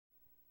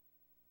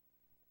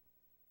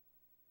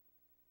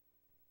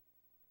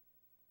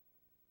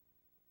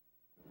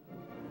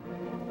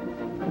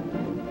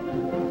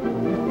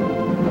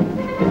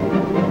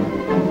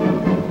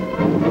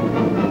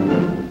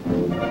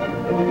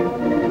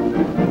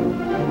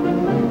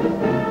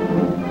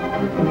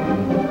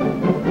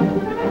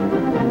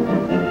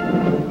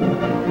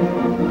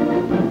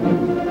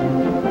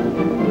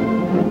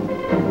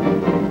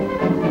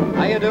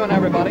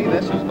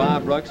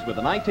books with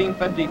a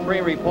 1953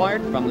 report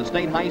from the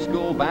State High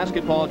School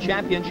Basketball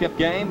Championship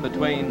game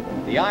between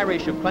the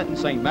Irish of Clinton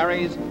St.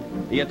 Mary's,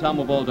 the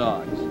Ottumwa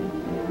Bulldogs.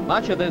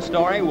 Much of this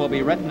story will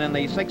be written in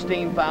the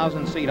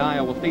 16,000-seat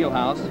Iowa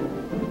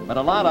Fieldhouse, but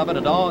a lot of it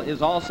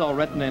is also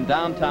written in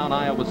downtown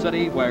Iowa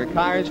City, where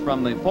cars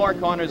from the four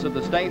corners of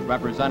the state,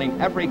 representing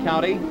every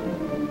county,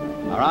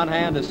 are on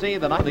hand to see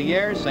the night of the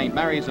year, St.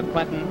 Mary's of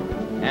Clinton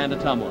and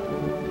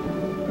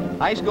Ottumwa.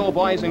 High school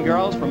boys and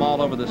girls from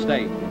all over the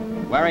state,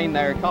 wearing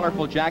their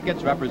colorful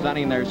jackets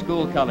representing their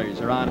school colors,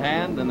 are on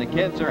hand, and the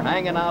kids are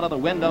hanging out of the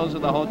windows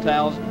of the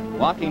hotels,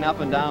 walking up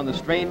and down the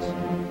streets,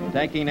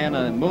 taking in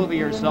a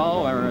movie or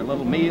so or a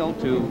little meal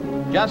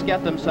to just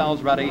get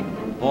themselves ready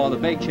for the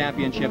big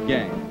championship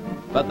game.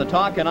 But the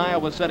talk in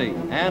Iowa City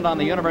and on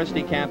the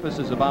university campus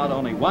is about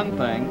only one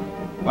thing: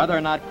 whether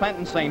or not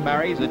Clinton St.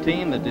 Mary's, a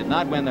team that did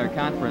not win their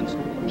conference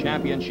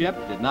championship,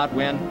 did not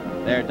win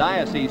their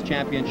diocese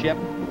championship,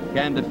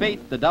 can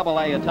defeat the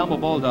AA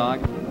Ottumwa Bulldog,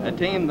 a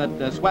team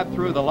that swept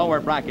through the lower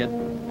bracket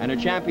and are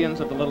champions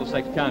of the Little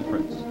Six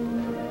Conference.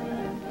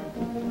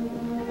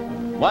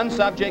 One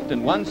subject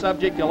and one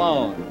subject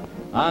alone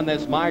on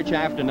this March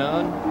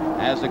afternoon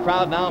as the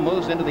crowd now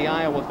moves into the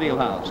Iowa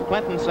Fieldhouse: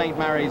 Clinton St.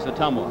 Mary's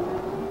Ottumwa.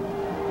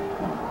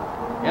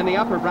 In the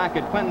upper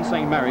bracket, Clinton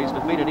St. Mary's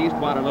defeated East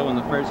Waterloo in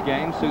the first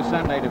game. Sioux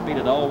Sunday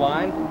defeated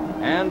Owine,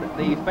 and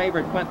the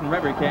favored Clinton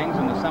River Kings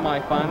in the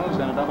semifinals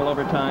in a double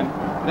overtime,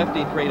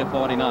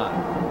 53-49.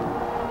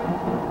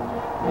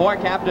 Four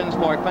captains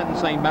for Clinton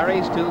St.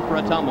 Mary's, two for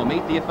Ottumwa.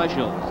 Meet the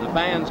officials, the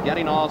fans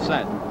getting all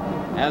set,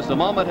 as the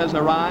moment has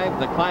arrived,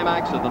 the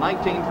climax of the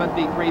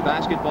 1953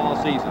 basketball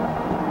season.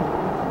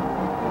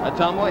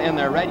 Ottumwa in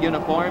their red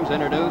uniforms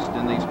introduced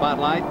in the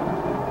spotlight,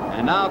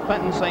 and now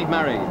Clinton St.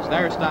 Mary's,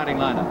 their starting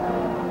lineup.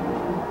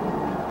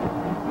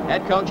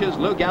 Head coaches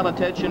Lou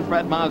Galatich and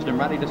Fred Mosdem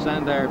ready to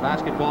send their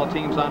basketball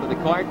teams onto the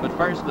court, but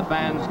first the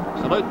fans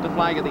salute the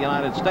flag of the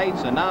United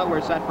States, and now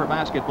we're set for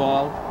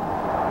basketball,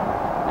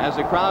 as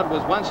the crowd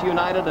was once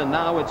united and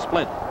now it's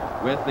split,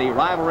 with the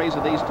rivalries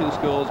of these two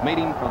schools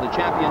meeting for the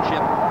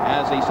championship,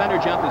 as the center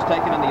jump is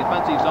taken in the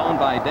offensive zone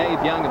by Dave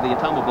Young of the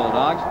Ottumwa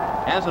Bulldogs.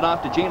 Hands it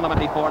off to Gene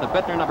Lemon-24 to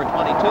Bittner, number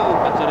 22,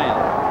 puts it in.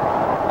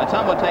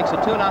 Ottumwa takes a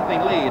 2-0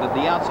 lead at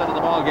the outset of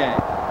the ball game.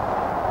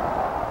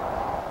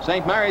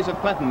 St. Mary's of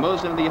Clinton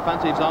moves into the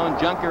offensive zone.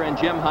 Junker and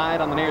Jim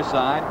Hyde on the near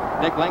side.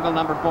 Dick Lingle,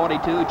 number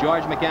 42,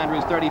 George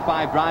McAndrews,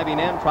 35, driving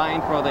in, trying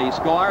for the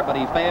score, but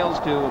he fails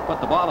to put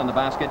the ball in the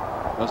basket.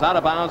 Goes out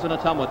of bounds, and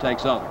Ottumwa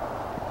takes over.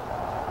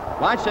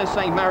 Watch this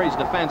St. Mary's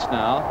defense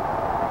now.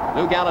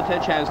 Lou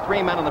Galatich has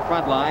three men on the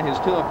front line, his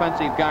two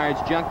offensive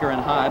guards, Junker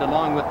and Hyde,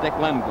 along with Dick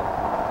Lingle.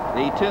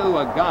 The two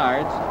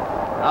guards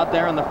out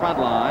there in the front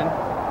line,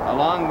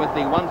 along with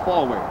the one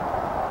forward.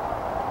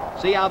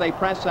 See how they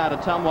press that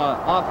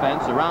Ottumwa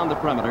offense around the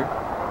perimeter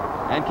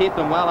and keep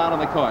them well out on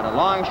the court. A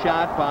long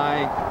shot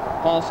by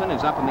Paulson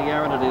is up in the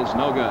air, and it is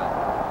no good.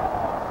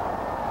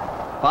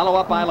 Follow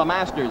up by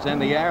LeMasters in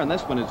the air, and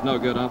this one is no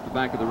good off the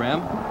back of the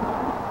rim.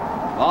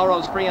 Ball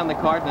rolls free on the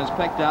court and is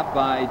picked up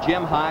by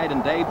Jim Hyde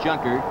and Dave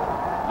Junker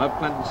of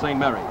Clinton St.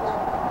 Mary's.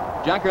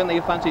 Junker in the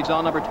offensive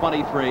zone, number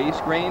 23,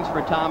 screens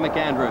for Tom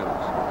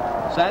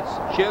McAndrews. Sets,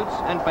 shoots,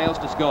 and fails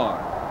to score.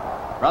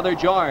 Brother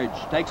George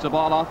takes the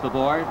ball off the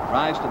board,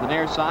 drives to the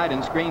near side,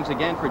 and screens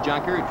again for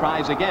Junker, who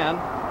tries again,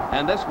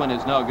 and this one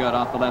is no good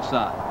off the left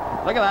side.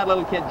 Look at that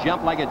little kid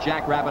jump like a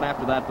jackrabbit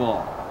after that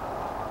ball.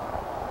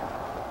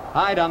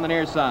 Hyde on the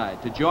near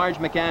side to George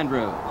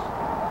McAndrews.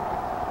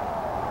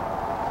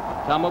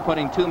 Ottumwa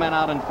putting two men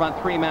out in front,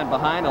 three men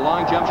behind. A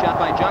long jump shot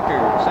by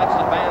Junker sets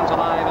the fans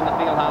alive in the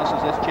Fieldhouse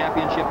as this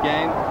championship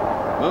game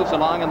moves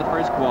along in the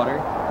first quarter.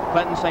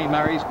 Clinton St.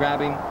 Mary's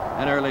grabbing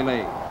an early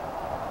lead.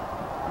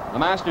 The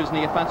Masters in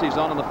the offensive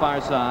zone on the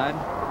far side.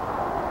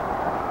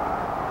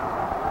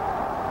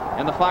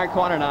 In the far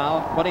corner now,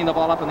 putting the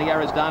ball up in the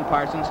air is Don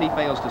Parsons. He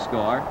fails to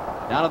score.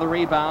 Down to the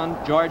rebound,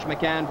 George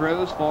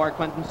McAndrews for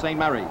Clinton St.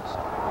 Mary's.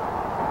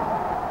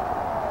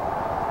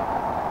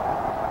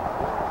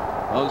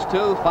 Those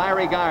two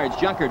fiery guards.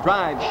 Junker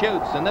drives,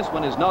 shoots, and this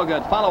one is no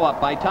good. Follow-up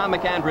by Tom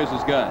McAndrews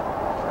is good.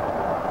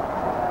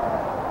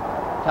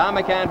 Tom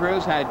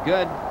McAndrews had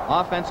good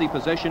offensive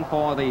position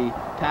for the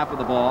tap of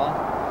the ball.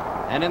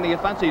 And in the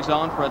offensive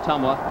zone for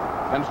Ottumwa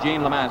comes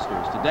Gene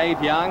LeMasters. To Dave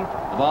Young,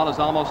 the ball is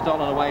almost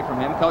stolen away from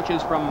him.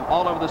 Coaches from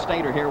all over the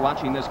state are here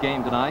watching this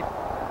game tonight.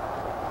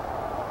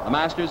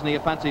 LeMasters in the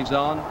offensive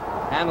zone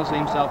handles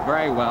himself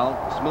very well.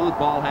 Smooth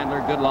ball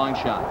handler, good long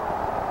shot.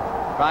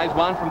 Tries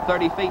one from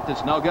 30 feet,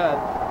 that's no good.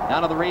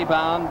 Down to the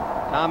rebound,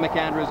 Tom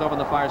McAndrews over on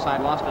the far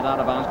side, lost it out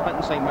of bounds.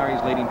 Clinton St.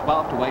 Mary's leading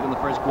 12-8 in the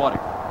first quarter.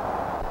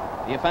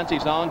 The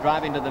offensive zone,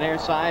 driving to the near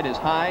side, is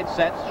Hyde,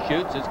 sets,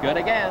 shoots, it's good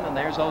again, and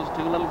there's those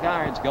two little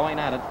guards going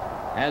at it,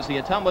 as the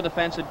Ottumwa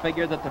defense had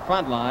figured that the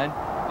front line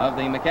of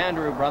the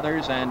McAndrew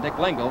brothers and Dick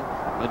Lingle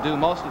would do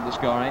most of the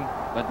scoring,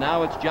 but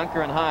now it's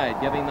Junker and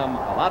Hyde giving them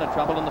a lot of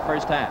trouble in the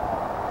first half.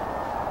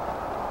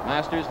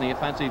 Masters in the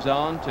offensive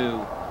zone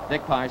to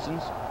Dick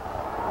Parsons.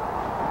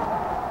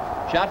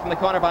 Shot from the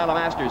corner by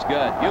LeMasters,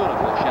 good,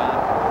 beautiful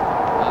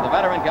shot. The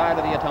veteran guard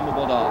of the Ottumwa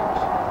Bulldogs.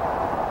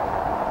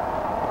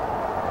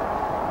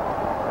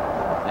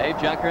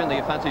 Dave Junker in the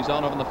offensive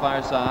zone over on the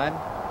far side.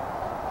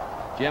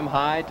 Jim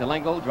Hyde to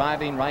Lingle,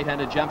 driving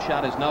right-handed jump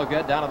shot is no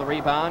good. Down to the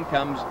rebound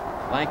comes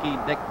lanky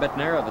Dick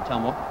Bittner of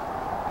Ottumwa.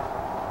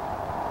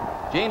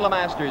 Gene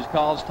LeMasters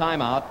calls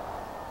timeout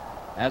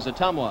as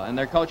Ottumwa and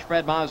their coach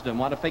Fred Mosdem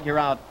want to figure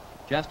out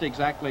just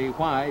exactly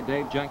why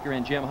Dave Junker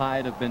and Jim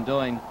Hyde have been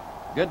doing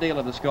a good deal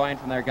of the scoring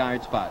from their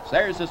guard spots.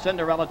 There's the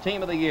Cinderella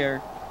team of the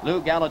year, Lou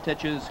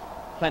Galatich's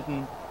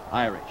Clinton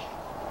Irish.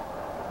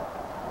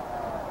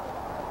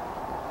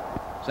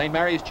 St.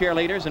 Mary's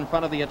cheerleaders in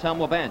front of the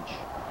Ottumwa bench.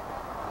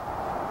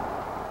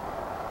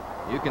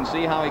 You can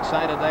see how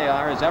excited they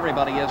are, as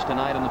everybody is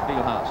tonight in the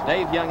field house.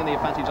 Dave Young in the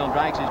offensive zone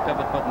drags his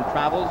pivot foot and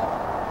travels.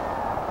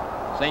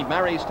 St.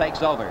 Mary's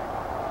takes over.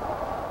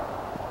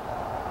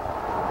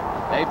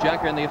 Dave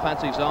Junker in the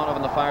offensive zone over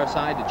on the far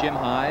side to Jim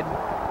Hyde.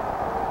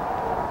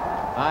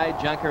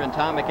 Hyde, Junker, and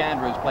Tom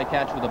McAndrews play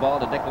catch with the ball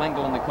to Dick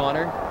Lingle in the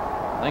corner.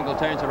 Lingle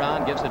turns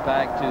around, gives it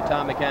back to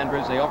Tom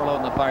McAndrews. They overload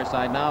on the far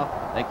side. Now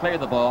they clear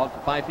the ball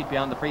 5 feet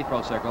beyond the free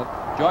throw circle.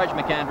 George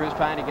McAndrews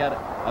trying to get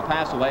a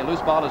pass away.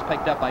 Loose ball is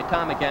picked up by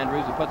Tom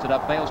McAndrews, who puts it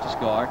up, fails to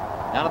score.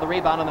 Down to the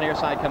rebound on the near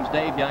side comes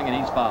Dave Young, and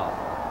he's fouled.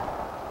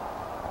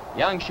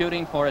 Young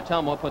shooting for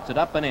Ottumwa puts it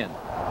up and in.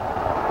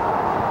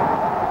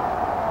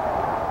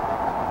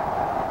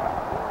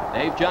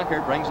 Dave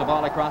Junker brings the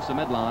ball across the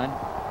midline.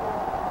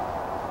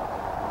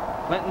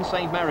 Clinton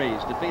St.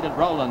 Mary's defeated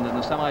Roland in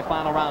the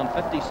semifinal round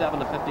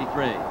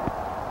 57-53.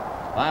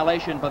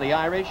 Violation by the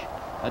Irish.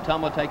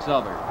 Ottumwa takes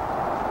over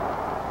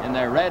in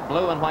their red,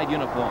 blue, and white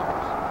uniforms.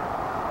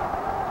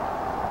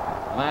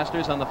 The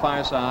Masters on the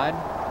far side.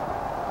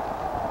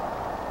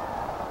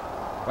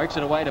 Works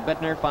it away to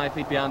Bittner, 5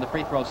 feet beyond the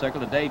free throw circle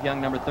to Dave Young,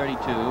 number 32.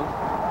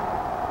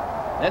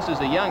 This is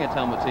the young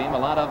Ottumwa team. A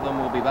lot of them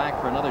will be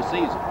back for another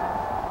season.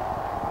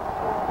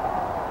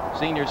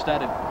 Senior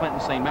stud at Clinton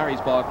St.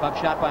 Mary's ball club.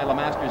 Shot by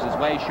LeMasters is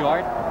way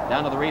short.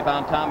 Down to the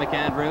rebound, Tom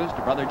McAndrews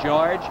to brother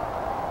George.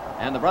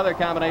 And the brother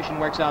combination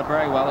works out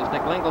very well as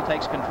Dick Lingle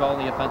takes control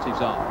in the offensive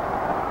zone.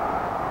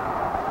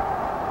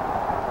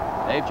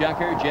 Dave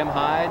Junker, Jim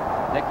Hyde,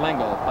 Dick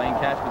Lingle playing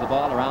catch with the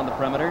ball around the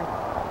perimeter.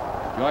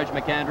 George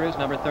McAndrews,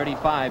 number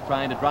 35,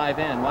 trying to drive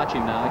in. Watch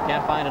him now. He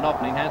can't find an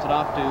opening. Hands it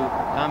off to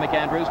Tom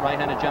McAndrews.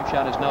 Right-handed jump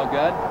shot is no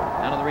good.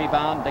 Down to the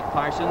rebound, Dick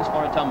Parsons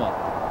for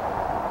Ottumwa.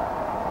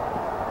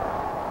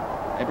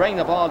 They bring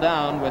the ball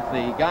down with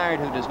the guard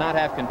who does not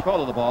have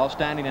control of the ball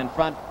standing in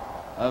front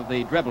of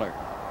the dribbler.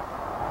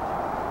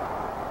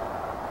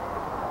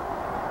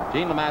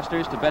 Gene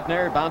LeMasters to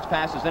Bittner. Bounce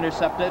pass is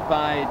intercepted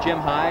by Jim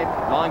Hyde.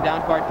 Long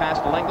down court pass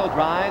to Lingle.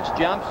 Drives,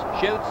 jumps,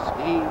 shoots.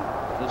 He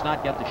does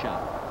not get the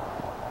shot.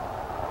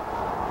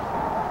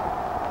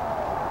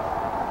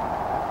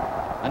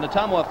 An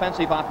Ottumwa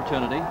offensive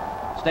opportunity.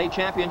 State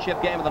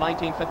championship game of the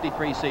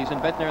 1953 season.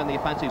 Bittner in the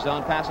offensive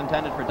zone. Pass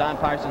intended for Don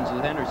Parsons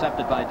is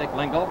intercepted by Dick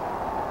Lingle.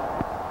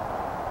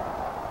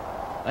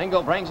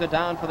 Lingle brings it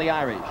down for the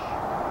Irish.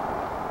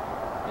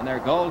 In their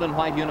gold and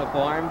white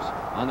uniforms.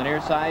 On the near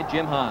side,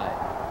 Jim Hyde.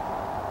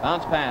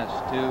 Bounce pass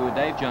to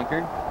Dave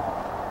Junker.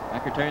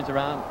 Junker turns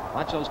around.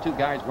 Watch those two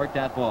guards work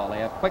that ball. They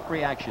have quick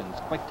reactions,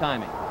 quick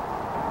timing.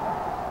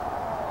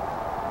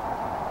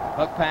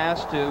 Hook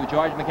pass to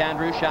George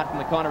McAndrews. Shot from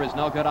the corner is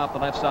no good off the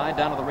left side.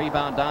 Down to the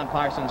rebound, Don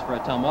Parsons for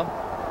Ottumwa.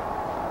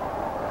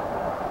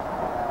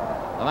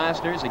 The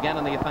Masters again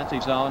in the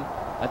offensive zone.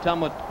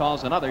 Ottumwa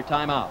calls another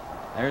timeout.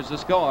 There's the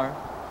score.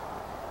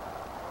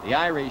 The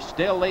Irish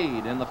still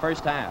lead in the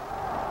first half.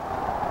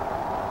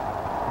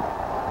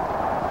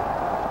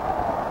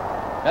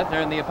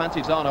 Bittner in the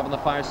offensive zone over on the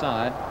far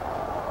side.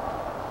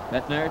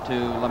 Bittner to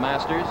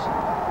LeMasters.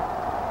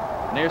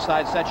 Near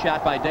side set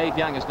shot by Dave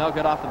Young is no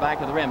good off the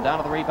back of the rim. Down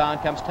to the rebound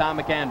comes Tom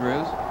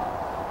McAndrews.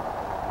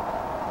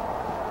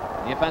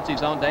 In the offensive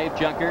zone, Dave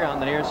Junker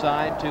on the near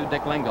side to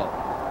Dick Lingle,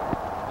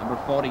 number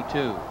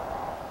 42.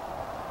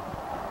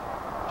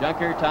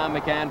 Junker, Tom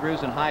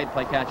McAndrews, and Hyde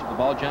play catch of the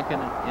ball. Junker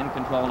in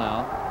control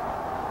now.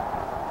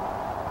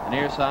 The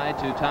near side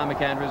to Tom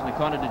McAndrews in the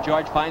corner to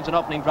George. Finds an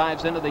opening,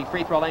 drives into the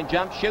free throw lane,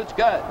 jumps, shoots,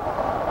 good.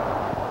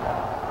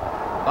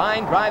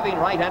 Fine driving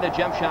right-handed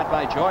jump shot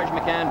by George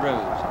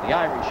McAndrews, the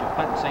Irish of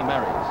Clinton St.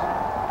 Mary's.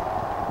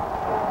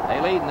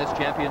 They lead in this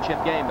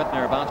championship game.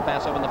 Bittner, a bounce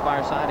pass over on the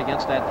far side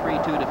against that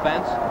 3-2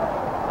 defense.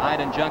 Hyde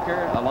and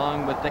Junker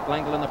along with Dick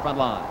Lingle in the front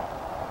line.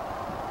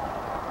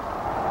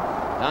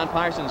 Don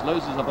Parsons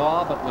loses the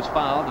ball but was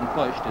fouled and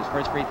pushed. His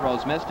first free throw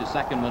is missed. His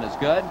second one is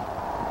good.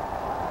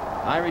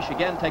 Irish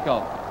again take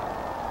over.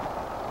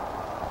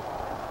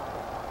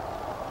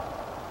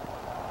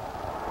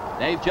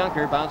 Dave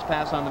Junker, bounce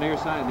pass on the near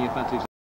side of the offensive zone.